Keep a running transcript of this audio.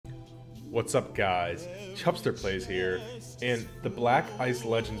What's up guys, Chubster Plays here, and the Black Ice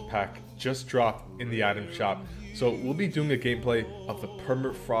Legends pack just dropped in the item shop, so we'll be doing a gameplay of the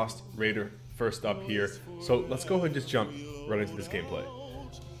PERMAFROST Raider first up here, so let's go ahead and just jump right into this gameplay.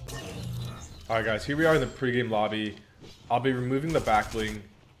 Alright guys, here we are in the pregame lobby. I'll be removing the back bling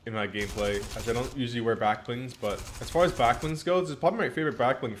in my gameplay, as I don't usually wear back blings, but as far as back blings go, this is probably my favorite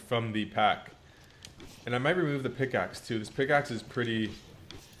back bling from the pack. And I might remove the pickaxe too. This pickaxe is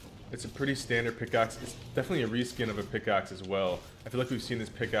it's a pretty standard pickaxe. It's definitely a reskin of a pickaxe as well. I feel like we've seen this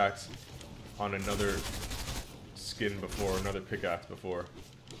pickaxe on another skin before, another pickaxe before.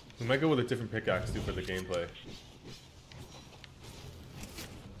 We might go with a different pickaxe too for the gameplay.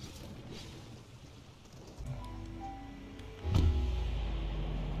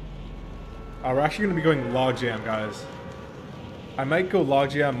 We're actually going to be going logjam, guys. I might go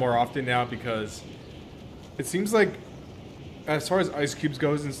logjam more often now because it seems like, as far as ice cubes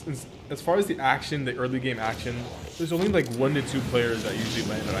goes, and as far as the action, the early game action, there's only like 1 to 2 players that usually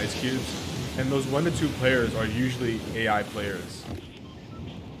land on ice cubes, and those 1 to 2 players are usually AI players.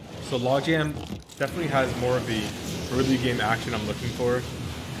 So logjam definitely has more of the early game action I'm looking for.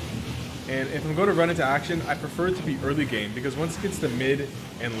 And if I'm going to run into action, I prefer it to be early game, because once it gets to mid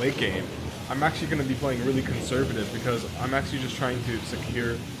and late game, I'm actually going to be playing really conservative, because I'm actually just trying to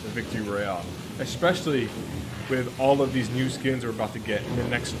secure the victory royale, especially with all of these new skins we're about to get in the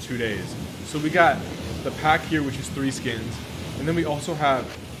next 2 days. So we got the pack here, which is 3 skins, and then we also have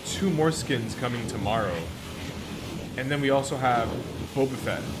 2 more skins coming tomorrow, and then we also have Boba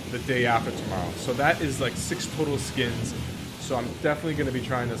Fett the day after tomorrow. So that is like 6 total skins. So I'm definitely going to be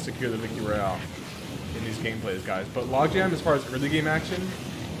trying to secure the victory royale in these gameplays, guys. But logjam, as far as early game action,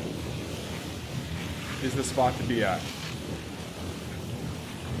 is the spot to be at.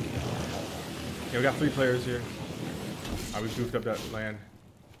 Yeah, we got 3 players here. We goofed up that land.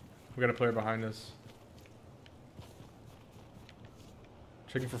 We got a player behind us.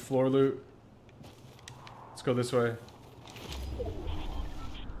 Checking for floor loot. Let's go this way.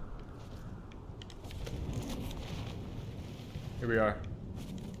 Here we are.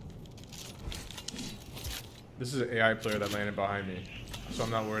 This is an AI player that landed behind me, so I'm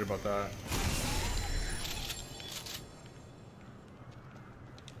not worried about that.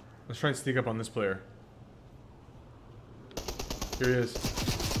 Let's try and sneak up on this player. Here he is.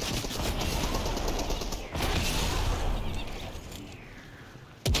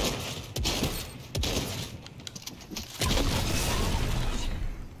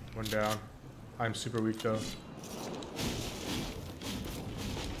 One down. I'm super weak though.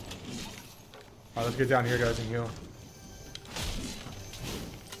 Alright, let's get down here, guys, and heal.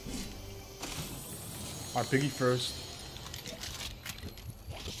 Alright, Piggy first.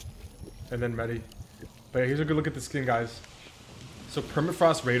 And then Medi. But yeah, here's a good look at the skin, guys. So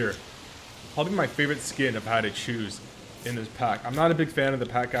PERMAFROST Raider, probably my favorite skin I've had to choose in this pack. I'm not a big fan of the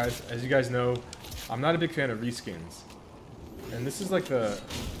pack, guys. As you guys know, I'm not a big fan of reskins. And this is like the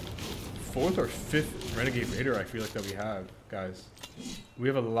 4th or 5th Renegade Raider I feel like that we have, guys. We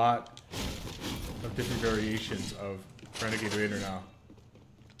have a lot of different variations of Renegade Raider now.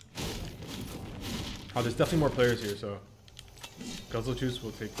 Oh, there's definitely more players here, so Guzzle Juice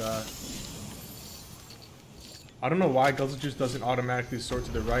will take that. I don't know why Guzzle Juice doesn't automatically sort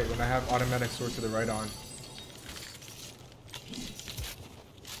to the right when I have automatic sort to the right on.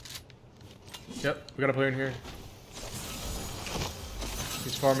 Yep, we got a player in here.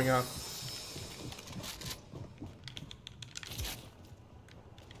 He's farming up.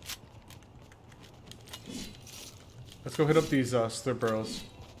 Let's go hit up these slurp barrels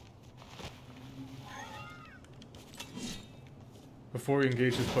before we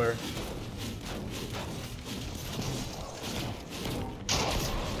engage this player.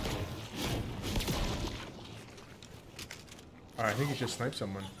 Alright, I think he just sniped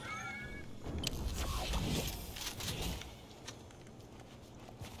someone.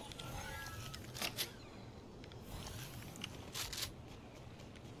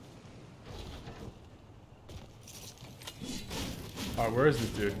 Alright, where is this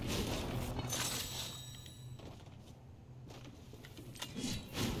dude?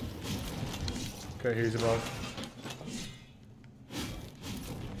 Okay, he's above.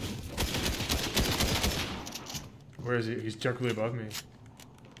 Where is he? He's directly above me.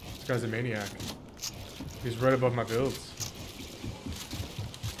 This guy's a maniac. He's right above my builds.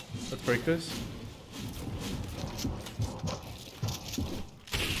 Let's break this.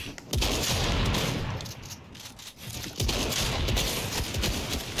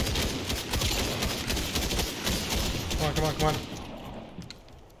 Come on, come on, come on.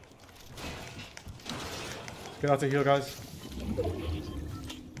 Get out to heal, guys.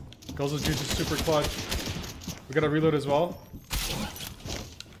 Guzzle juice is super clutch. We gotta reload as well.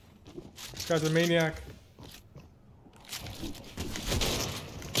 This guy's a maniac.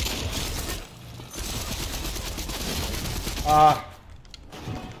 Ah.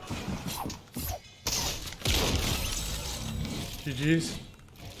 GG's.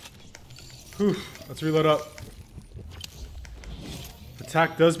 Whew. Let's reload up.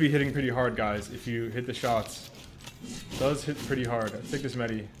 Attack does be hitting pretty hard, guys, if you hit the shots. Does hit pretty hard. Let's take this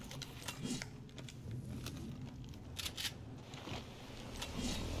medi.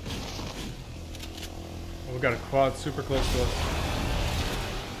 Oh, we got a quad super close to us.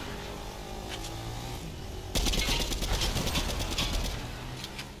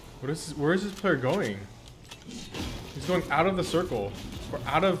 Where is this player going? He's going out of the circle. Or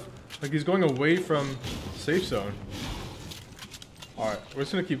out of, like, he's going away from safe zone. Alright, we're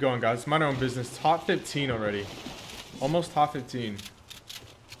just gonna keep going, guys. Mind our own business. Top 15 already. Almost top 15.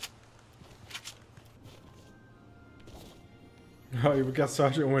 Oh, we got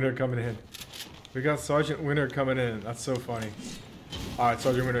Sergeant Winter coming in. We got Sergeant Winter coming in. That's so funny. Alright,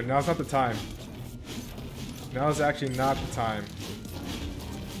 Sergeant Winter. Now's not the time. Now is actually not the time.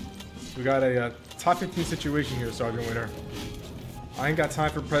 We got a top 15 situation here, Sergeant Winter. I ain't got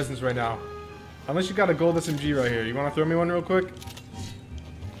time for presents right now. Unless you got a gold SMG right here. You want to throw me one real quick?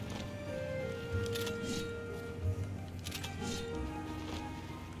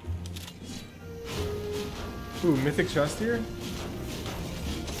 Ooh, mythic chest here?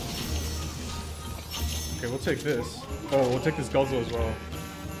 Okay, we'll take this. Oh, we'll take this guzzle as well.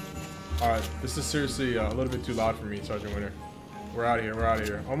 Alright, this is seriously a little bit too loud for me, Sergeant Winter. We're out of here, we're out of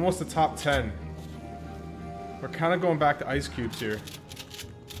here. Almost the top 10. We're kind of going back to ice cubes here.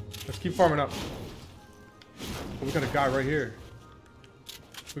 Let's keep farming up. Oh, we got a guy right here.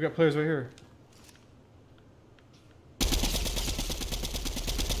 We got players right here.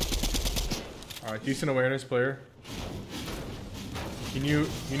 Alright, decent awareness player. He knew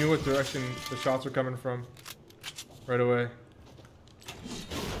what direction the shots were coming from right away.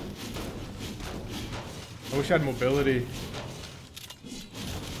 I wish I had mobility.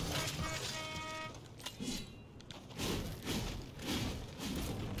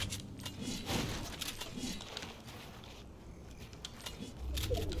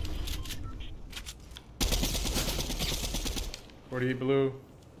 Blue.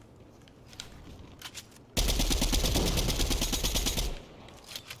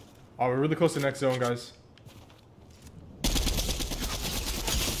 Oh, we're really close to the next zone, guys.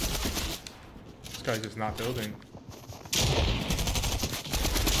 This guy's just not building.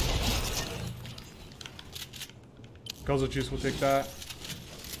 Guzzle juice, we'll take that.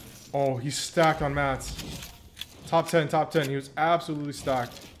 Oh, he's stacked on mats. Top 10, top 10. He was absolutely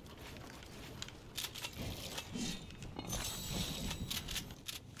stacked.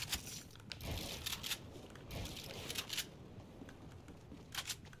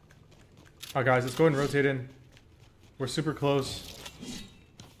 Alright guys, let's go ahead and rotate in. We're super close.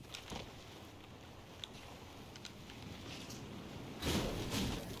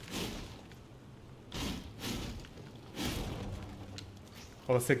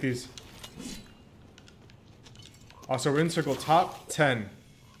 Oh, let's take these. Also, we're in circle top 10.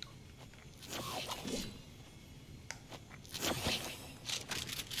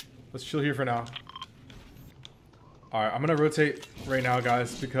 Let's chill here for now. Alright, I'm gonna rotate right now,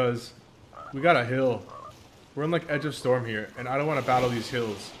 guys, because we got a hill. We're in like edge of storm here, and I don't want to battle these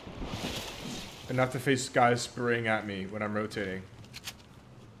hills and have to face guys spraying at me when I'm rotating.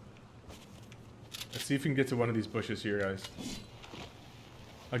 Let's see if we can get to one of these bushes here, guys.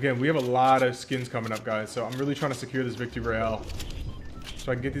 Again, we have a lot of skins coming up, guys, so I'm really trying to secure this victory royale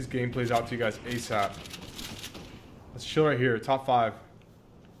so I can get these gameplays out to you guys ASAP. Let's chill right here, top 5.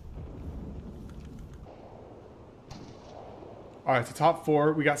 Alright, so top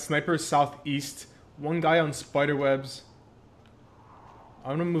 4, we got snipers southeast. One guy on spider webs.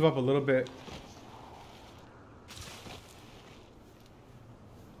 I'm gonna move up a little bit.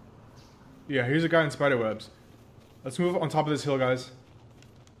 Yeah, here's a guy in spider webs. Let's move on top of this hill, guys.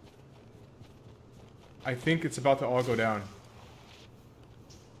 I think it's about to all go down.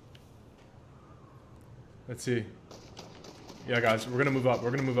 Let's see. Yeah, guys, we're gonna move up.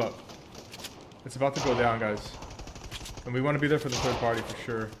 We're gonna move up. It's about to go down, guys. And we want to be there for the third party for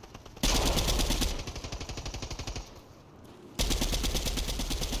sure.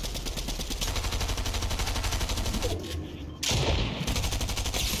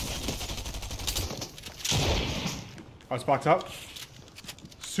 Oh, it's boxed up.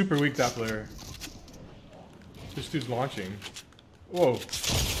 Super weak, that player. This dude's launching. Whoa.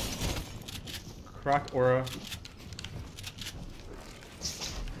 Crack aura.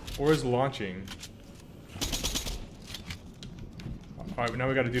 Or is launching. Alright, now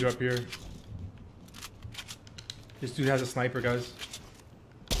we got a dude up here. This dude has a sniper, guys.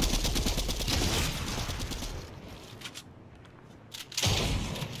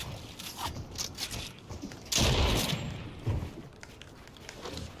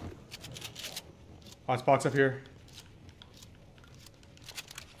 Last box up here.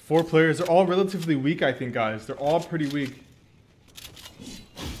 4 players. They're all relatively weak, I think, guys. They're all pretty weak.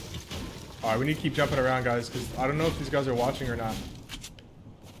 Alright, we need to keep jumping around, guys, because I don't know if these guys are watching or not.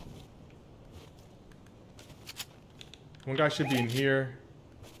 One guy should be in here.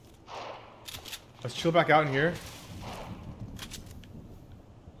 Let's chill back out in here.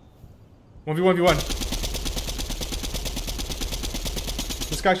 1v1v1.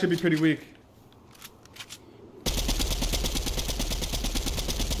 This guy should be pretty weak.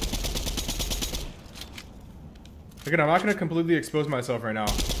 Again, I'm not going to completely expose myself right now.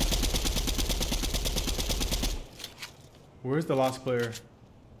 Where's the last player?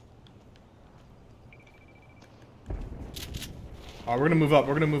 Alright, we're going to move up.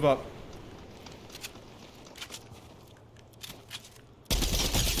 We're going to move up.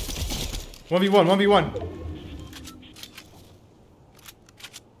 One v one.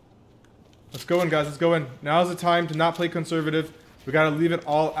 Let's go in, guys. Let's go in. Now's the time to not play conservative. We got to leave it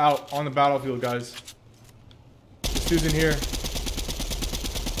all out on the battlefield, guys. This dude's in here.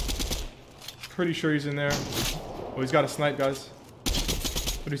 Pretty sure he's in there. Oh, he's got a snipe, guys.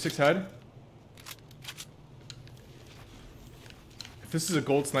 36 head. If this is a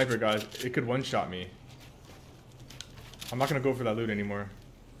gold sniper, guys, it could one-shot me. I'm not going to go for that loot anymore.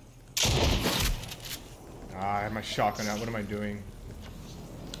 Ah, I have my shotgun out. What am I doing?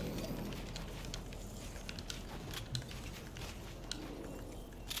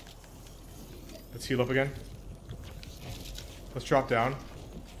 Let's heal up again. Let's drop down.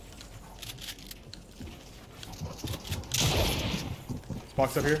 Let's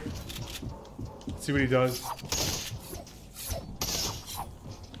box up here. Let's see what he does.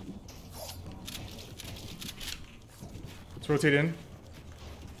 Let's rotate in.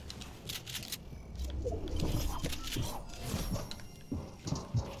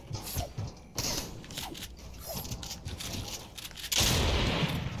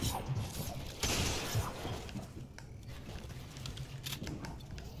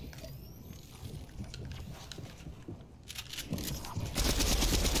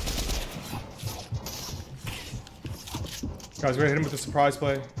 Guys, we're gonna hit him with a surprise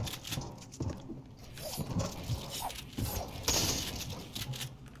play.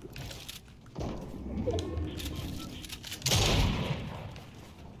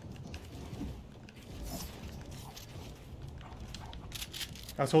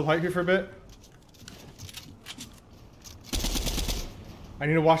 Guys, hold height here for a bit. I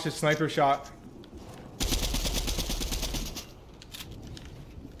need to watch this sniper shot.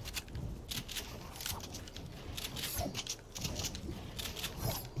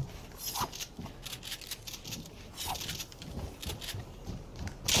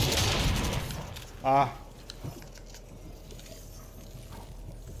 Ah.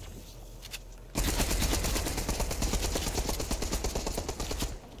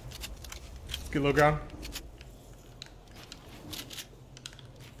 Let's get low ground.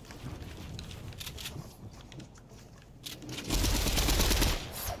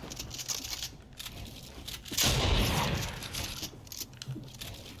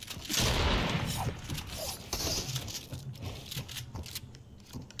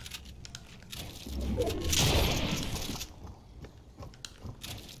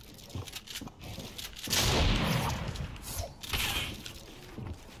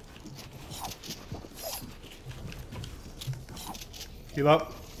 Heal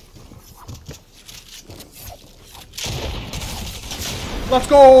up. Let's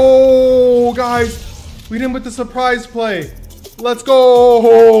go, guys. We did him with the surprise play. Let's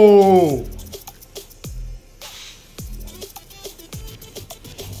go.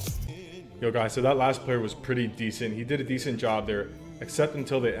 Yo, guys, so that last player was pretty decent. He did a decent job there, except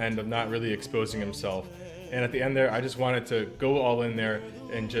until the end of not really exposing himself. And at the end there, I just wanted to go all in there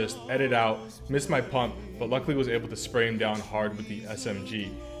and just edit out, miss my pump, but luckily was able to spray him down hard with the SMG.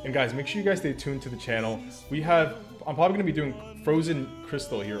 And guys, make sure you guys stay tuned to the channel. I'm probably gonna be doing Frozen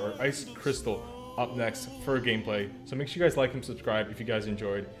Crystal here, or Ice Crystal, up next for a gameplay. So make sure you guys like and subscribe if you guys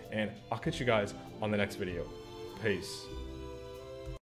enjoyed, and I'll catch you guys on the next video. Peace.